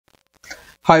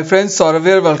Hi friends, Saurav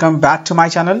here. Welcome back to my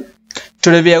channel.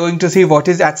 Today we are going to see what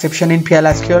is exception in PL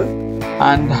SQL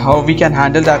and how we can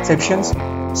handle the exceptions.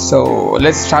 So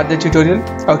let's start the tutorial.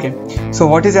 Okay, so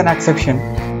what is an exception?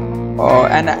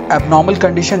 An abnormal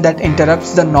condition that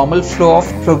interrupts the normal flow of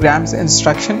program's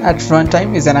instruction at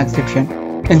runtime is an exception.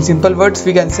 In simple words,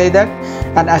 we can say that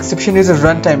an exception is a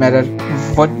runtime error.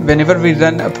 Whenever we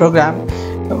run a program,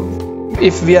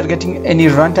 if we are getting any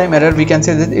runtime error, we can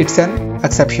say that it's an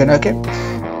exception. Okay,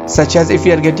 such as if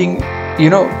we are getting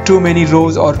too many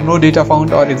rows or no data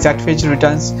found or exact fetch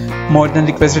returns more than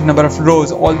requested number of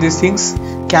rows, all these things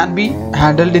can be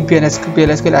handled in PL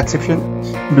SQL exception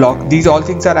block. These all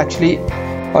things are actually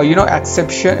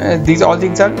exception. These all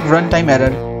things are runtime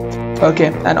error.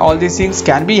 Okay, and all these things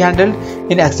can be handled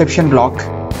in exception block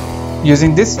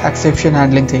using this exception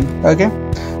handling thing. Okay,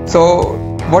 so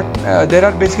there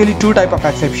are basically two type of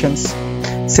exceptions: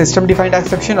 system defined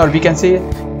exception, or we can say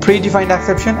predefined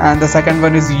exception, and the second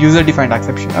one is user defined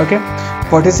exception. Okay,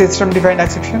 what is system defined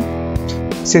exception?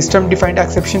 System defined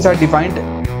exceptions are defined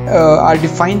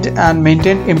and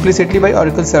maintained implicitly by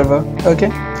Oracle server.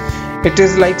 Okay, it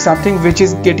is like something which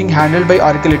is getting handled by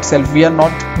Oracle itself. We are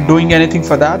not doing anything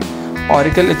for that.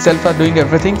 Oracle itself are doing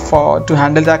everything to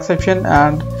handle the exception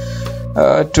and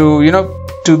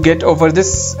to get over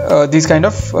these kind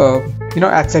of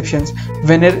exceptions.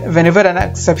 Whenever an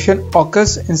exception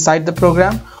occurs inside the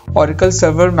program, Oracle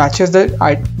server matches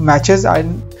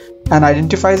and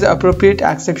identifies the appropriate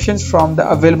exceptions from the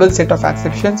available set of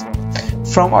exceptions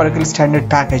from Oracle standard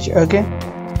package. Okay,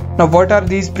 now what are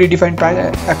these predefined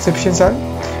exceptions?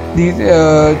 These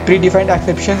predefined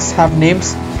exceptions have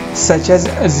names such as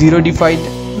zero divide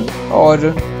or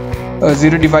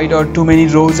too many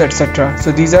rows, etc.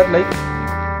 So these are like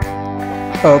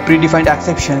predefined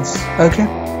exceptions. Okay,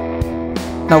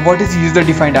 now what is user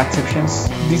defined exceptions?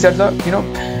 These are the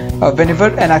whenever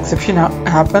an exception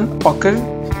occur,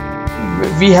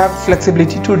 we have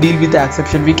flexibility to deal with the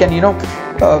exception. We can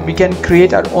we can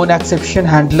create our own exception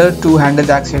handler to handle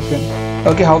the exception.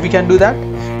 Okay, how we can do that?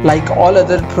 Like all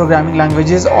other programming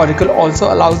languages, Oracle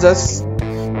also allows us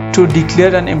to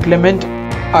declare and implement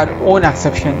our own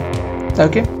exception.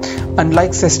 Okay,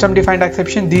 unlike system defined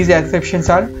exception, these exceptions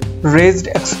are raised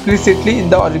explicitly in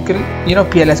the Oracle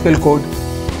PL SQL code.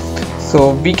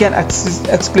 So we can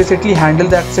explicitly handle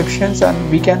the exceptions,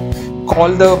 and we can call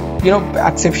the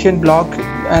exception block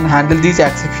and handle these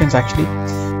exceptions. Actually,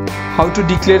 how to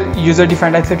declare user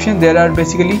defined exception? There are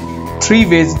basically three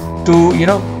ways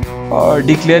to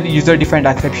declare user defined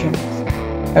exception.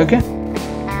 Okay,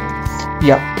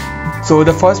 yeah. So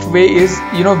the first way is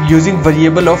using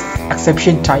variable of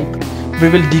exception type. We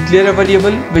will declare a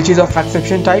variable which is of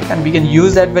exception type, and we can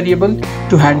use that variable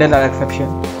to handle our exception.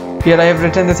 Here I have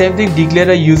written the same thing: declare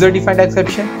a user defined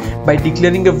exception by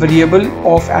declaring a variable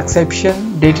of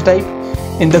exception data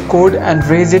type in the code and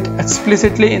raise it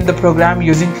explicitly in the program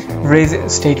using raise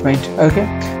statement. Okay,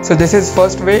 so this is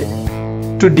first way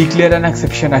to declare an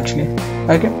exception actually.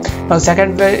 Okay, now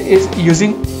second way is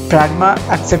using pragma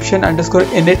exception underscore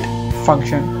init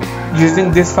function.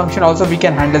 Using this function also we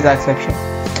can handle the exception.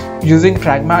 Using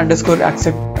pragma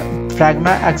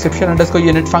exception underscore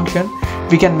unit function,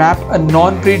 we can map a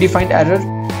non-predefined error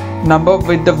number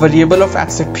with the variable of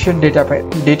exception data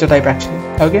type actually.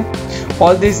 Okay,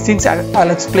 all these things I'll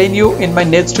explain you in my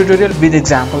next tutorial with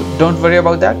example. Don't worry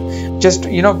about that.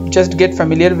 Just get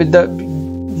familiar with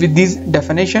these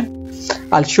definition.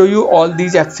 I'll show you all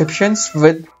these exceptions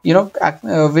with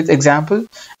with example,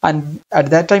 and at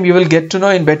that time you will get to know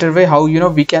in better way how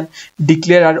we can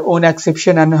declare our own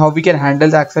exception and how we can handle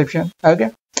the exception.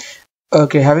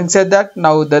 Okay, having said that,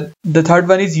 now the third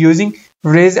one is using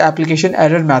raise application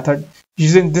error method.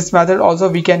 Using this method also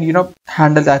we can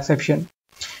handle the exception.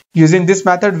 Using this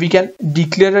method we can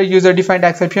declare a user defined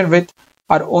exception with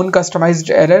our own customized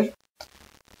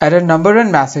error number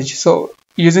and message. So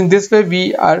using this way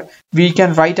we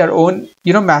can write our own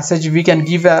message. We can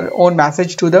give our own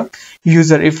message to the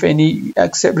user if any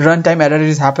runtime error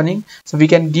is happening. So we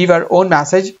can give our own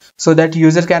message so that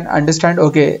user can understand.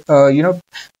 Okay,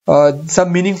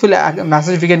 some meaningful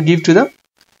message we can give to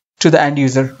the end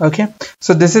user. Okay,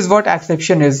 so this is what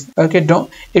exception is. Okay,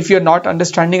 if you're not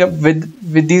understanding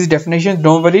with these definitions,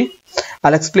 don't worry,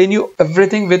 I'll explain you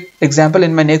everything with example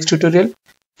in my next tutorial.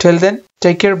 Till then,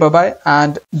 take care, bye bye,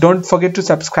 and don't forget to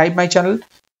subscribe my channel,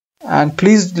 and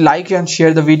please like and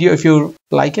share the video if you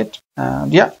like it.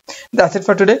 And yeah, that's it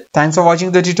for today. Thanks for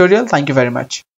watching the tutorial. Thank you very much.